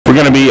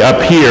We're going to be up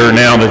here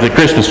now that the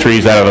Christmas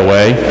tree's out of the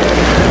way.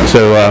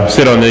 So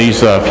sit on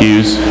these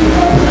pews.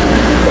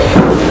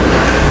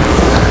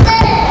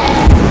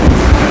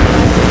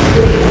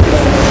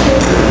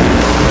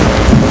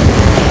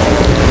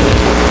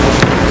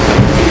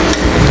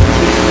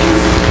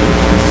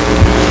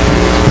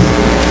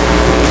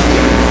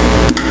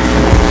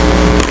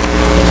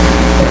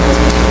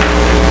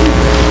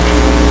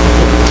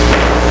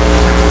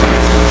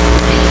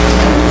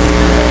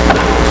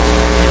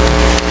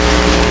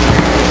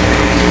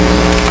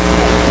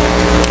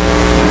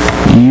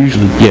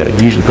 Yeah,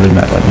 you usually put it in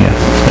that one, yeah.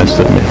 That's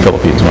the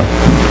Philippines one.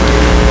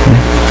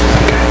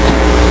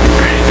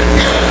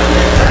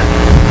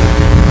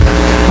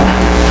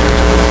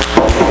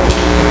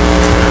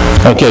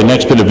 Okay,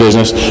 next bit of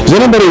business. Does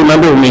anybody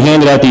remember when we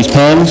handed out these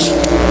pens?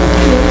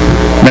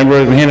 Remember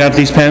when we handed out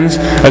these pens?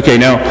 Okay,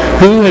 now,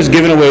 who has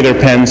given away their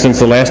pens since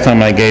the last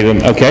time I gave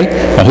them? Okay,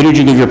 now who did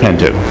you give your pen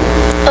to?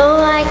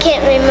 Oh, I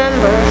can't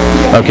remember.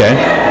 Okay,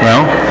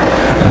 well,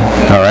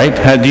 all right.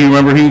 Do you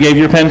remember who you gave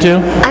your pen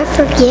to? I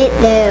forget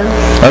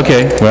though.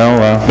 Okay,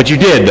 well, but you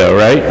did though,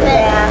 right?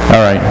 Yeah.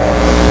 All right.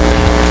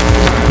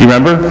 You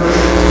remember?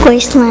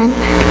 Graceland.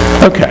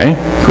 Okay,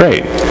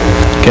 great.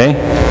 Okay.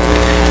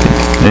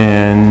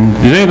 And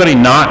does anybody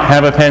not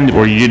have a pen,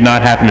 or you did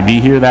not happen to be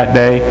here that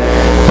day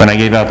when I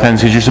gave out pens?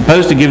 Because you're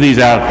supposed to give these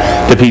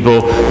out to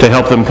people to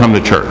help them come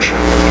to church.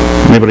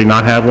 Anybody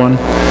not have one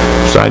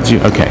besides you?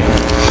 Okay.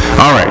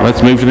 All right,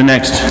 let's move to the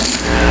next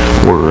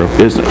order of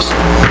business.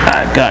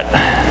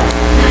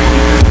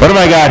 What have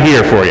I got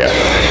here for you?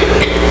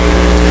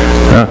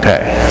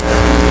 Okay.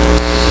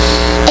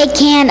 A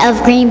can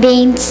of green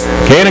beans.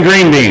 Can of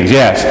green beans,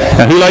 yes.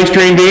 Now, who likes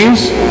green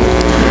beans?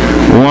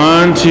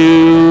 1,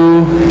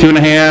 2,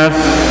 2.5,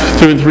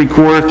 2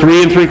 3/4,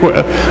 3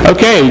 3/4.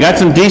 Okay, we got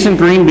some decent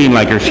green bean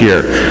likers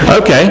here.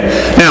 Okay.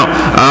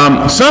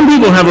 Now, some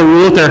people have a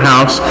rule at their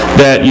house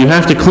that you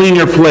have to clean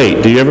your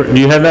plate. Do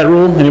you have that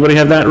rule? Anybody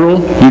have that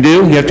rule? You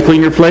do? You have to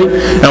clean your plate?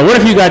 Now, what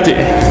if you got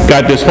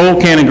this whole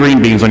can of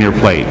green beans on your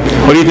plate?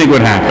 What do you think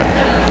would happen?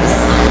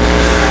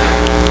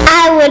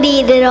 I would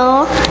eat it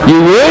all.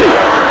 You would?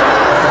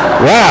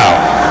 Wow.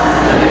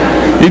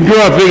 You'd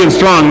grow up big and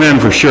strong then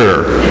for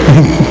sure.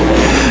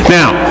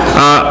 Now,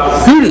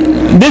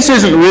 this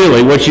isn't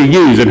really what you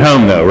use at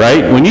home though,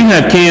 right? When you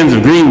have cans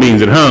of green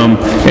beans at home,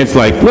 it's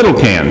like little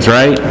cans,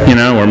 right? You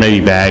know, or maybe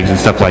bags and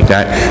stuff like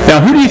that. Now,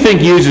 who do you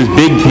think uses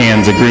big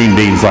cans of green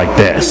beans like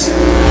this?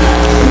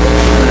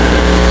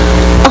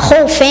 A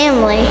whole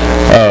family.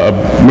 A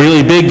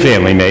really big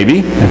family,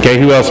 maybe. Okay,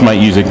 who else might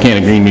use a can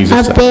of green beans?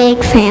 A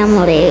big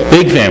family.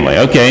 Big family,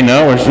 okay,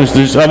 no,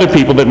 there's other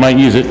people that might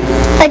use it.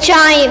 A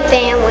giant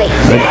family. A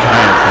giant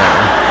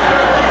family.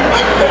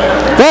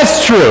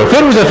 That's true. If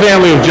it was a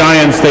family of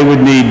giants, they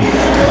would need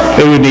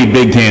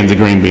big cans of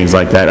green beans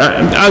like that.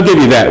 I'll give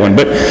you that one.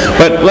 But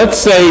let's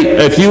say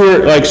if you were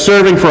like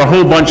serving for a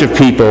whole bunch of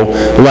people,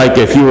 like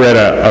if you were at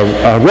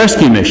a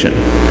rescue mission,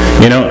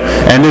 you know,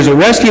 and there's a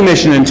rescue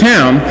mission in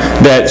town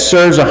that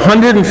serves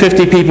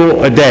 150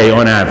 people a day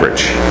on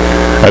average.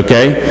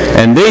 Okay?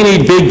 And they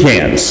need big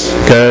cans,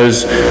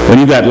 because when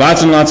you've got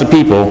lots and lots of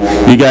people,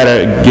 you got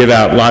to give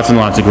out lots and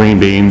lots of green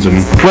beans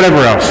and whatever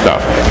else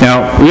stuff.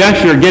 Now, we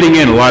actually are getting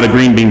in a lot of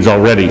green beans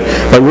already,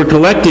 but we're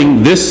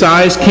collecting this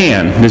size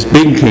can, this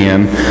big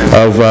can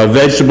of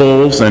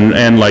vegetables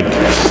and like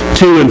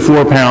 2 and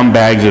 4 pound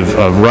bags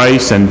of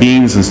rice and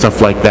beans and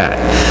stuff like that.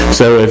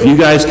 So if you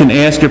guys can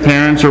ask your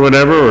parents or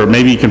whatever, or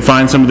maybe you can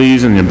find some of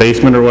these in your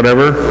basement or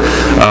whatever,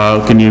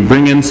 can you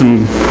bring in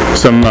some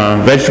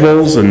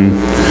vegetables and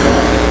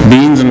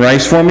beans and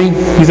rice for me,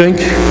 you think?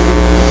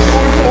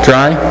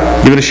 Try?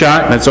 Give it a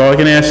shot? That's all I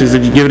can ask is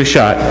that you give it a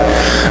shot.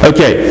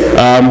 Okay,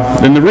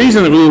 and the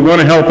reason that we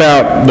want to help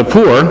out the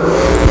poor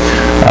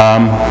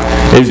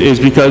is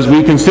because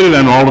we consider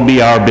them all to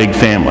be our big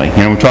family.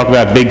 You know, we talk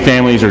about big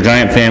families or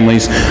giant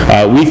families.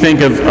 We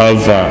think of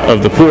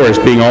the poor as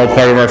being all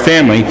part of our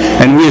family,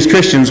 and we as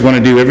Christians want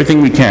to do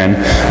everything we can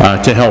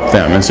to help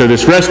them. And so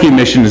this rescue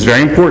mission is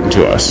very important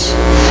to us.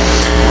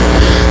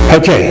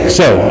 Okay,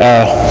 so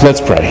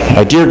let's pray.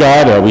 Dear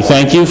God, we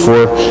thank you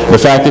for the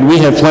fact that we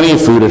have plenty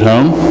of food at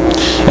home.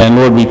 And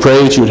Lord, we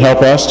pray that you would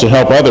help us to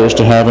help others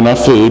to have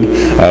enough food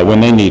when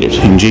they need it.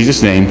 In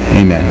Jesus' name,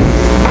 amen.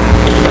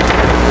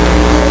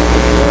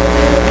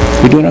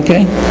 We doing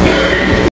okay?